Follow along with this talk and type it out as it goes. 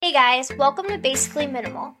Hey guys, welcome to Basically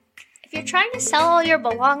Minimal. If you're trying to sell all your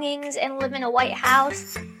belongings and live in a white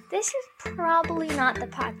house, this is probably not the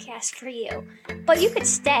podcast for you, but you could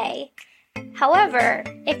stay. However,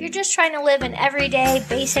 if you're just trying to live an everyday,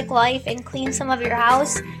 basic life and clean some of your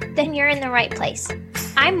house, then you're in the right place.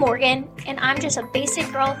 I'm Morgan, and I'm just a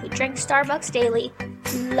basic girl who drinks Starbucks daily,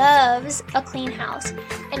 loves a clean house,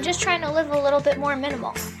 and just trying to live a little bit more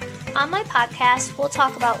minimal. On my podcast, we'll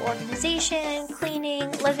talk about organization, cleaning,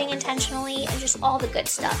 living intentionally, and just all the good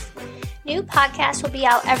stuff. New podcasts will be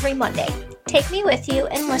out every Monday. Take me with you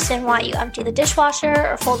and listen while you empty the dishwasher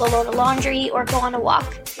or fold a load of laundry or go on a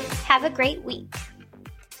walk. Have a great week.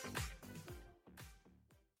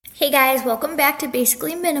 Hey guys, welcome back to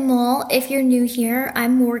Basically Minimal. If you're new here,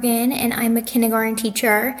 I'm Morgan and I'm a kindergarten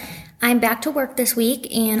teacher. I'm back to work this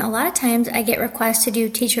week, and a lot of times I get requests to do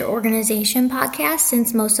teacher organization podcasts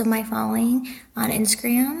since most of my following on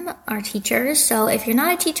Instagram are teachers. So if you're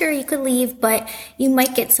not a teacher, you could leave, but you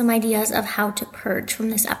might get some ideas of how to purge from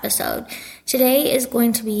this episode. Today is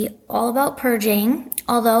going to be all about purging.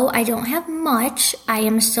 Although I don't have much, I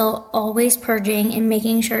am still always purging and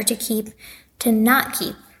making sure to not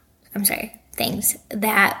keep things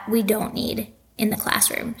that we don't need in the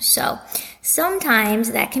classroom. So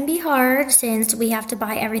sometimes that can be hard since we have to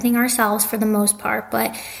buy everything ourselves for the most part,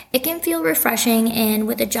 but it can feel refreshing, and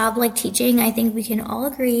with a job like teaching, I think we can all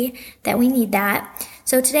agree that we need that.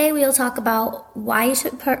 So today we'll talk about why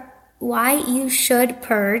you should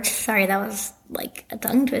purge. Sorry, that was like a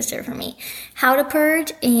tongue twister for me. How to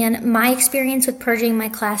purge, and my experience with purging my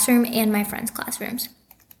classroom and my friends' classrooms.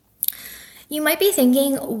 You might be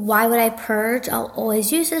thinking, why would I purge? I'll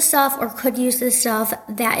always use this stuff or could use this stuff.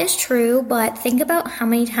 That is true, but think about how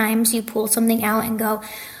many times you pull something out and go,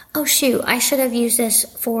 oh shoot, I should have used this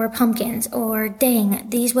for pumpkins, or dang,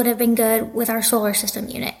 these would have been good with our solar system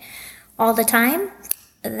unit. All the time?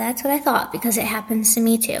 That's what I thought, because it happens to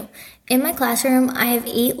me too. In my classroom, I have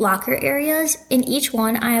 8 locker areas. In each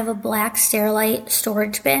one, I have a black Sterilite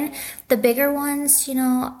storage bin. The bigger ones,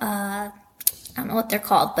 I don't know what they're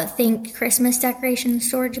called, but think Christmas decoration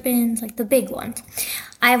storage bins, like the big ones.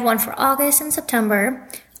 I have one for August and September,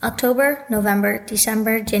 October, November,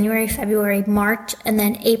 December, January, February, March, and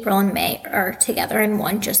then April and May are together in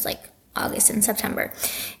one, just like August and September.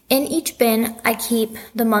 In each bin, I keep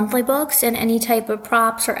the monthly books and any type of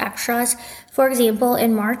props or extras. For example,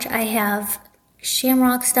 in March, I have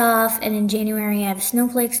Shamrock stuff, and in January, I have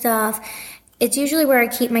Snowflake stuff. It's usually where I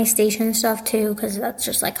keep my station stuff too, because that's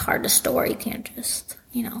just like hard to store. You can't just,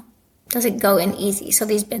 doesn't go in easy. So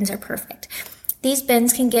these bins are perfect. These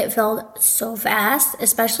bins can get filled so fast,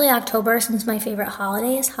 especially October, since my favorite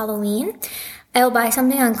holiday is Halloween. I'll buy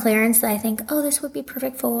something on clearance that I think, oh, this would be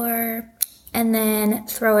perfect for, and then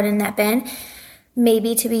throw it in that bin.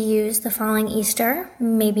 Maybe to be used the following Easter,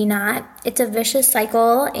 maybe not. It's a vicious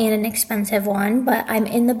cycle and an expensive one, but I'm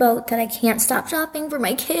in the boat that I can't stop shopping for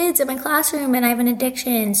my kids in my classroom, and I have an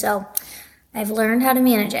addiction, so I've learned how to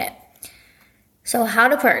manage it. So how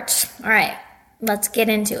to purge. All right, let's get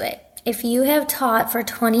into it. If you have taught for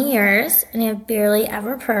 20 years and have barely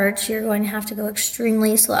ever purged, you're going to have to go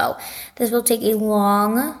extremely slow. This will take a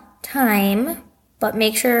long time, but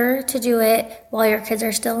make sure to do it while your kids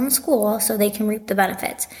are still in school so they can reap the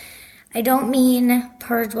benefits. I don't mean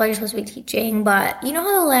purge while you're supposed to be teaching, but you know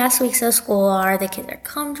how the last weeks of school are. The kids are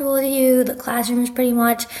comfortable with you. The classroom is pretty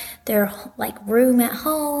much their room at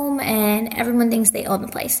home, and everyone thinks they own the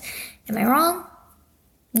place. Am I wrong?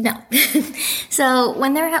 No. So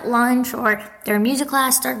when they're at lunch or their music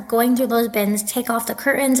class, start going through those bins, take off the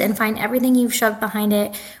curtains and find everything you've shoved behind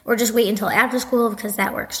it, or just wait until after school, because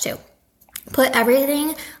that works too. Put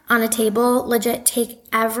everything on a table, legit take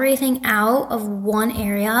everything out of one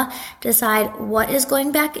area, decide what is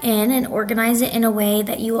going back in, and organize it in a way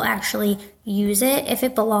that you will actually use it. If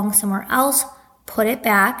it belongs somewhere else, put it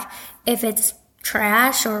back. If it's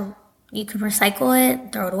trash or you can recycle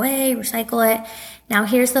it, throw it away, recycle it. Now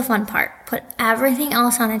here's the fun part. Put everything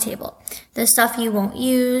else on a table. The stuff you won't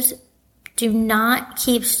use, do not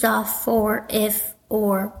keep stuff for if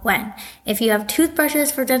or when. If you have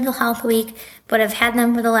toothbrushes for Dental Health Week, but have had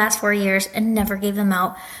them for the last 4 years and never gave them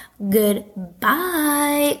out,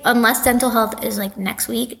 goodbye. Unless dental health is next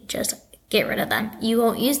week, just get rid of them. You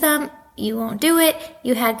won't use them. You won't do it.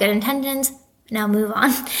 You had good intentions. Now move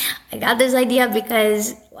on. I got this idea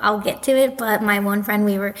because I'll get to it, but my one friend,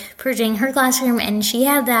 we were purging her classroom and she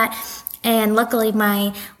had that. And luckily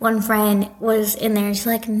my one friend was in there and she's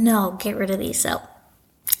like, no, get rid of these. So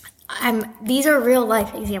these are real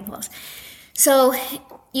life examples. So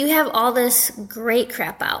you have all this great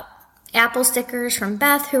crap out. Apple stickers from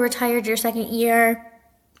Beth, who retired your second year.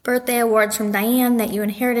 birthday awards from Diane that you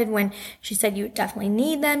inherited when she said you would definitely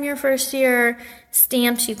need them your first year,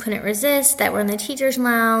 stamps you couldn't resist that were in the teacher's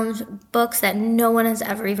lounge, books that no one has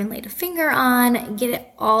ever even laid a finger on. Get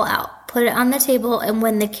it all out. Put it on the table, and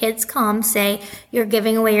when the kids come, say you're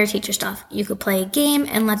giving away your teacher stuff. You could play a game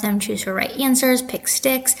and let them choose for right answers, pick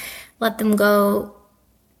sticks, let them go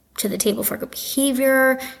to the table for good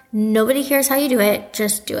behavior. Nobody cares how you do it.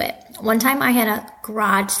 Just do it. One time I had a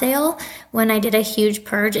garage sale when I did a huge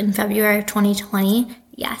purge in February of 2020.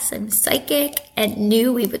 Yes, I'm psychic and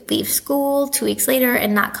knew we would leave school 2 weeks later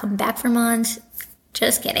and not come back for months.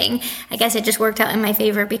 Just kidding. I guess it just worked out in my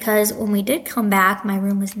favor because when we did come back, my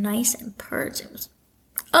room was nice and purged. It was,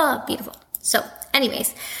 beautiful. So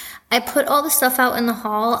anyways, I put all the stuff out in the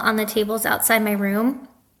hall on the tables outside my room.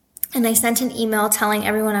 And I sent an email telling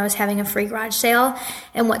everyone I was having a free garage sale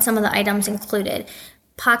and what some of the items included.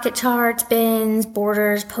 Pocket charts, bins,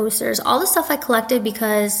 borders, posters, all the stuff I collected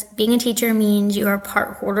because being a teacher means you're a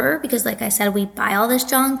part hoarder because like I said, we buy all this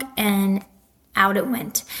junk and out it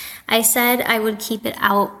went. I said I would keep it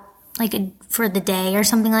out for the day or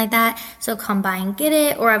something like that. So come by and get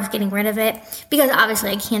it, or I was getting rid of it because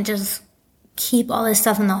obviously I can't just keep all this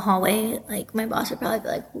stuff in the hallway. Like my boss would probably be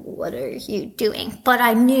like, what are you doing? But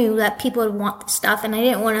I knew that people would want the stuff and I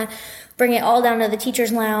didn't want to bring it all down to the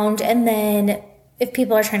teacher's lounge. And then if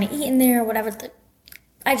people are trying to eat in there or whatever,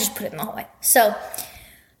 I just put it in the hallway. So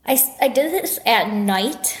I did this at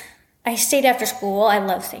night. I stayed after school. I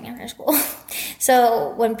love staying after school.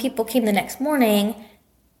 So when people came the next morning,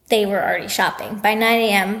 they were already shopping. By 9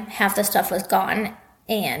 a.m., half the stuff was gone.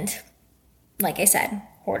 And like I said,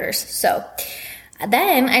 hoarders. So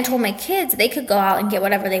then I told my kids they could go out and get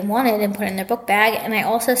whatever they wanted and put it in their book bag. And I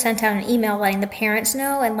also sent out an email letting the parents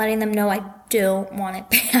know and letting them know I don't want it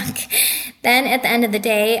back. Then at the end of the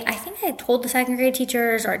day, I think I told the second grade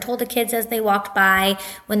teachers or I told the kids as they walked by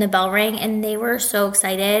when the bell rang, and they were so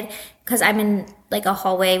excited because I'm in like a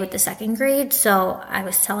hallway with the second grade. So I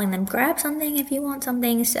was telling them, grab something if you want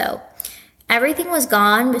something. So everything was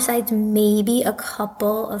gone besides maybe a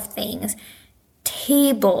couple of things.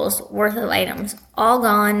 Tables worth of items, all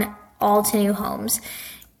gone, all to new homes.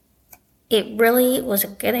 It really was a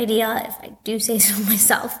good idea, if I do say so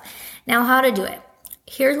myself. Now, how to do it.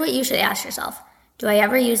 Here's what you should ask yourself. Do I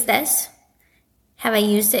ever use this? Have I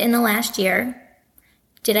used it in the last year?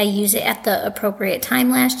 Did I use it at the appropriate time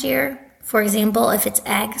last year? For example, if it's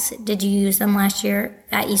eggs, did you use them last year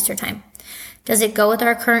at Easter time? Does it go with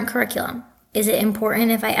our current curriculum? Is it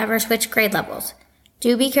important if I ever switch grade levels?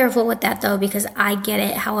 Do be careful with that though, because I get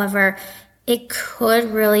it. However, it could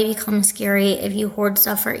really become scary if you hoard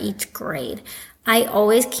stuff for each grade. I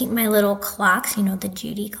always keep my little clocks, the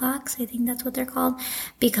Judy clocks, I think that's what they're called,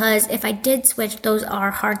 because if I did switch, those are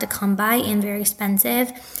hard to come by and very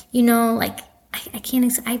expensive.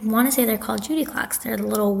 I want to say they're called Judy clocks. They're the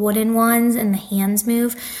little wooden ones and the hands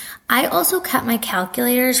move. I also kept my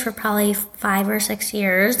calculators for probably 5 or 6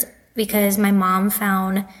 years because my mom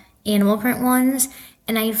found animal print ones.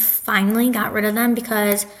 And I finally got rid of them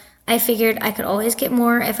because I figured I could always get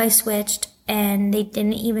more if I switched, and they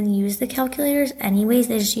didn't even use the calculators anyways.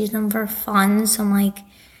 They just used them for fun. So I'm like,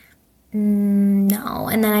 no.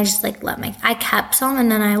 And then I just I kept some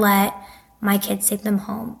and then I let my kids take them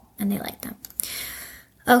home and they liked them.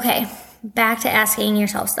 Okay, back to asking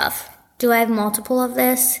yourself stuff. Do I have multiple of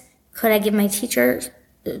this? Could I give my teachers,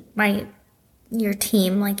 your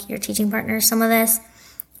team, your teaching partners some of this?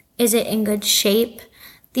 Is it in good shape?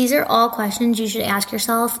 These are all questions you should ask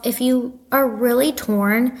yourself. If you are really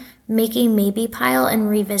torn, make a maybe pile and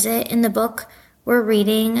revisit. In the book we're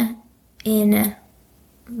reading in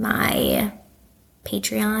my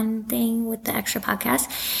Patreon thing with the extra podcast,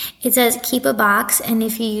 it says keep a box, and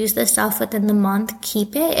if you use the stuff within the month,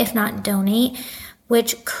 keep it. If not, donate,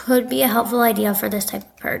 which could be a helpful idea for this type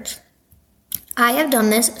of purge. I have done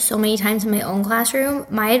this so many times in my own classroom.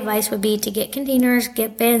 My advice would be to get containers,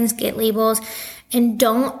 get bins, get labels, and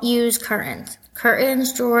don't use curtains.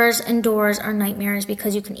 Curtains, drawers, and doors are nightmares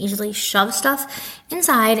because you can easily shove stuff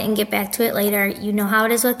inside and get back to it later. You know how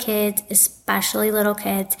it is with kids, especially little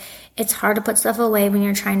kids. It's hard to put stuff away when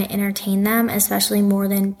you're trying to entertain them, especially more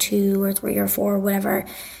than 2 or 3 or 4, whatever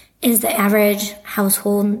is the average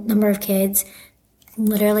household number of kids.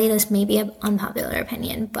 Literally, this may be an unpopular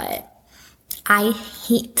opinion, but I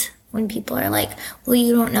hate when people are like, well,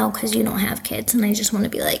 you don't know because you don't have kids. And I just want to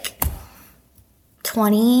be like,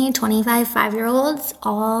 20, 25, 5-year-olds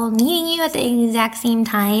all meeting you at the exact same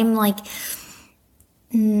time.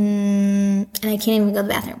 And I can't even go to the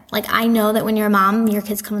bathroom. I know that when you're a mom, your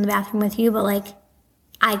kids come in the bathroom with you, but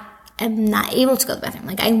I am not able to go to the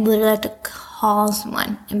bathroom. I literally have to call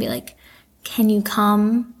someone and be like, can you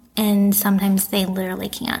come? And sometimes they literally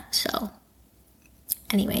can't. So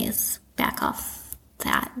anyways, back off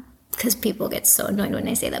that, because people get so annoyed when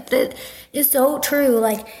I say that. But it is so true.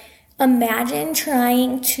 Like, imagine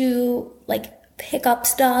trying to, like, pick up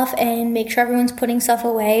stuff and make sure everyone's putting stuff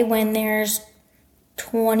away when there's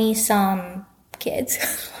 20-some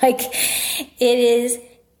kids. Like, it is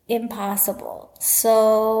impossible.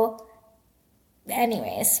 So,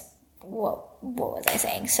 anyways, what was I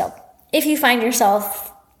saying? So, if you find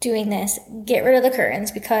yourself doing this, get rid of the curtains,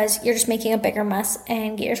 because you're just making a bigger mess,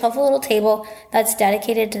 and get yourself a little table that's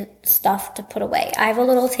dedicated to stuff to put away. I have a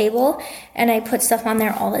little table and I put stuff on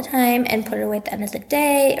there all the time and put it away at the end of the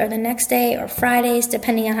day or the next day or Fridays,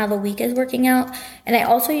 depending on how the week is working out. And I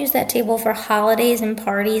also use that table for holidays and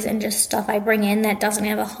parties and just stuff I bring in that doesn't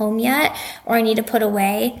have a home yet or I need to put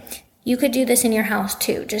away. You could do this in your house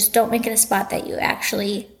too. Just don't make it a spot that you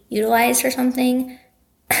actually utilize for something.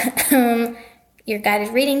 Your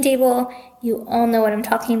guided reading table, you all know what I'm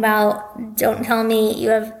talking about. Don't tell me you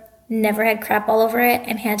have never had crap all over it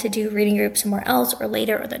and had to do reading group somewhere else or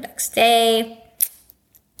later or the next day.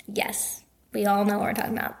 Yes, we all know what we're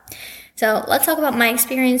talking about. So let's talk about my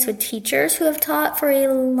experience with teachers who have taught for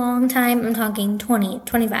a long time. I'm talking 20,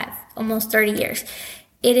 25, almost 30 years.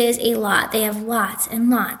 It is a lot. They have lots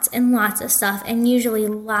and lots and lots of stuff, and usually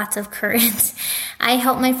lots of curtains. I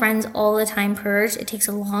help my friends all the time purge. It takes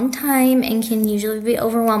a long time and can usually be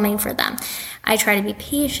overwhelming for them. I try to be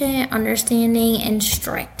patient, understanding, and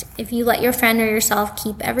strict. If you let your friend or yourself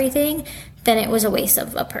keep everything, then it was a waste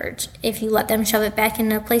of a purge. If you let them shove it back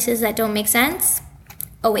into places that don't make sense,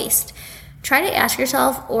 a waste. Try to ask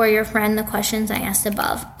yourself or your friend the questions I asked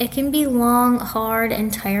above. It can be long, hard,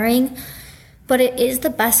 and tiring, but it is the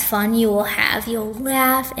best fun you will have. You'll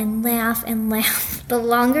laugh and laugh and laugh. The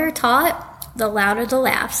longer taught, the louder the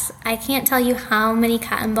laughs. I can't tell you how many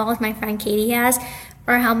cotton balls my friend Katie has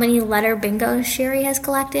or how many letter bingos Sherry has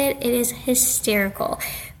collected. It is hysterical.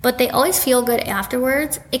 But they always feel good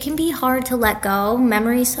afterwards. It can be hard to let go.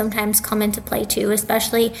 Memories sometimes come into play too,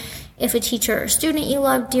 especially if a teacher or student you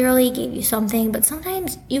love dearly gave you something. But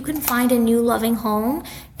sometimes you can find a new loving home,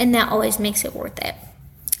 and that always makes it worth it.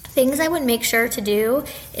 Things I would make sure to do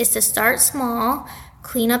is to start small,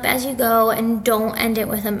 clean up as you go, and don't end it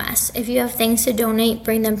with a mess. If you have things to donate,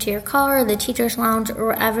 bring them to your car, the teacher's lounge, or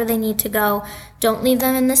wherever they need to go. Don't leave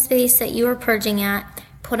them in the space that you are purging at.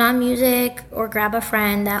 Put on music or grab a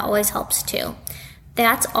friend. That always helps too.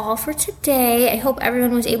 That's all for today. I hope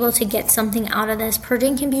everyone was able to get something out of this.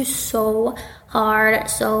 Purging can be so hard,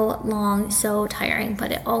 so long, so tiring,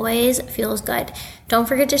 but it always feels good. Don't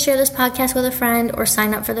forget to share this podcast with a friend or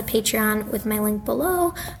sign up for the Patreon with my link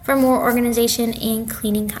below for more organization and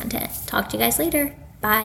cleaning content. Talk to you guys later.